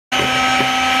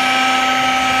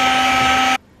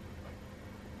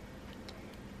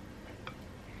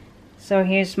So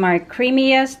here's my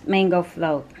creamiest mango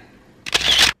float.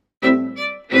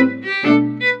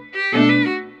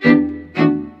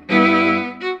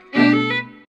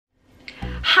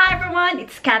 Hi everyone,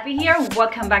 it's Kathy here.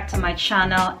 Welcome back to my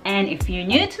channel, and if you're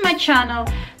new to my channel,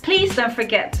 please don't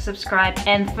forget to subscribe.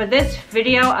 And for this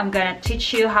video, I'm gonna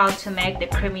teach you how to make the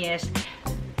creamiest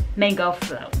mango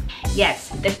float. Yes,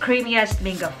 the creamiest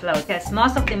mango float, because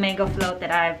most of the mango float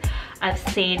that I've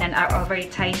seen and I've already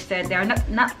tasted, they're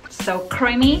not so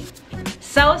creamy.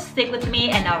 So stick with me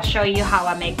and I'll show you how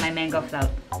I make my mango float.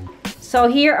 So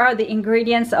here are the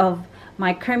ingredients of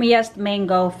my creamiest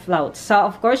mango float. So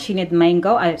of course you need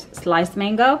mango, sliced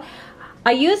mango.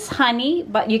 I use honey,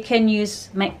 but you can use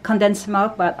condensed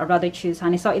milk, but I'd rather choose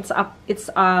honey. So it's up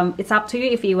to you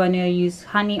if you want to use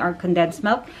honey or condensed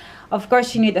milk. Of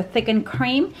course, you need a thickened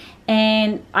cream,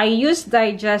 and I used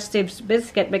digestive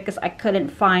biscuit because I couldn't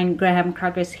find graham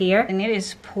crackers here. And it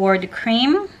is pour the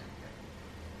cream,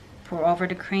 pour over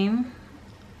the cream.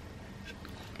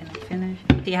 Gonna finish.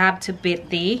 You have to beat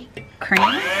the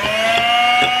cream.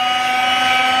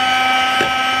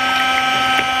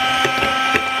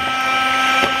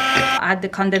 Add the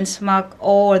condensed milk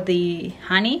or the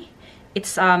honey.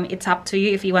 It's up to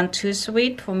you if you want too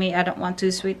sweet. For me, I don't want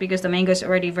too sweet because the mango is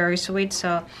already very sweet.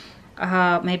 So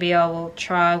maybe I will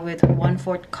try with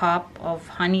 1/4 cup of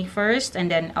honey first, and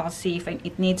then I'll see if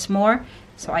it needs more,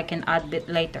 so I can add a bit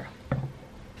later.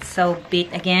 So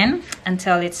beat again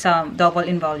until it's double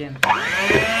in volume.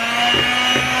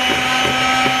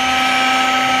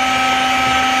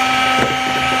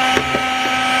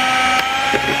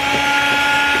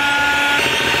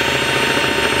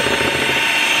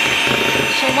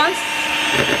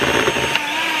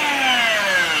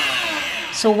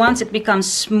 So once it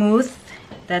becomes smooth,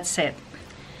 that's it.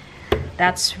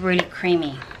 That's really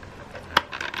creamy.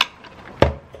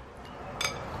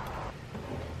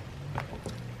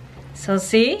 So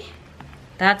see,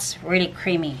 that's really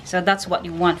creamy. So that's what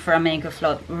you want for a mango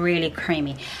float, really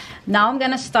creamy. Now I'm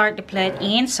gonna start the plate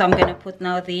in. So I'm gonna put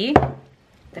now the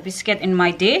biscuit in my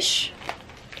dish.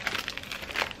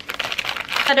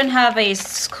 I don't have a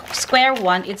square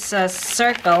one, it's a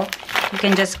circle. You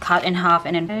can just cut in half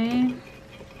and then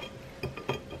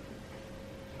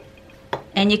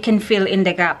and you can fill in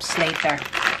the gaps later.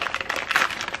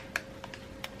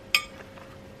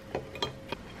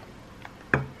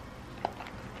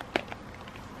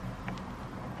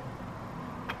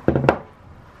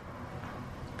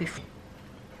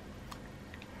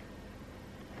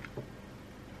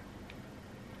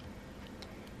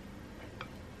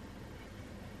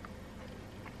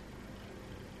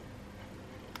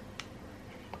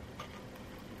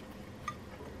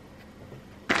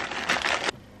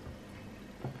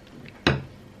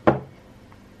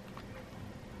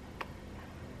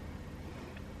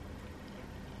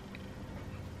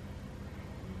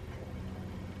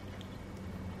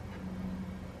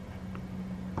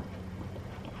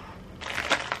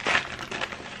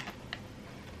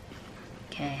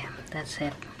 Okay, that's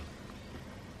it.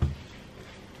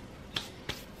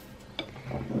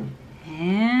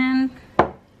 And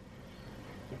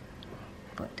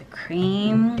put the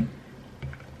cream.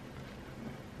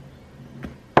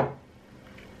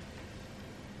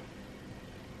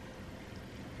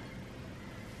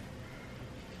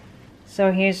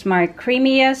 So here's my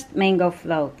creamiest mango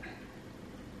float.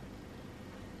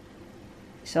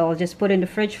 So I'll just put it in the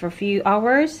fridge for a few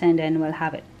hours, and then we'll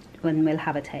have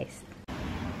a taste.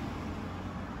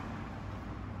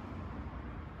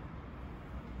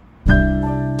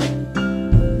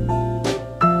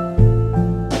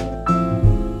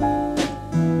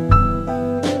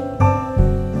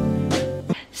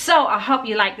 So I hope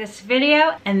you like this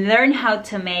video and learn how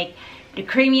to make the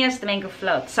creamiest mango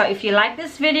float. So if you like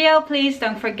this video, please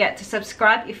don't forget to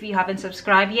subscribe if you haven't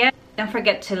subscribed yet. Don't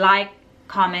forget to like,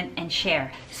 comment, and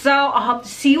share. So I hope to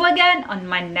see you again on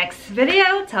my next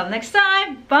video. Till next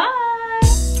time, bye!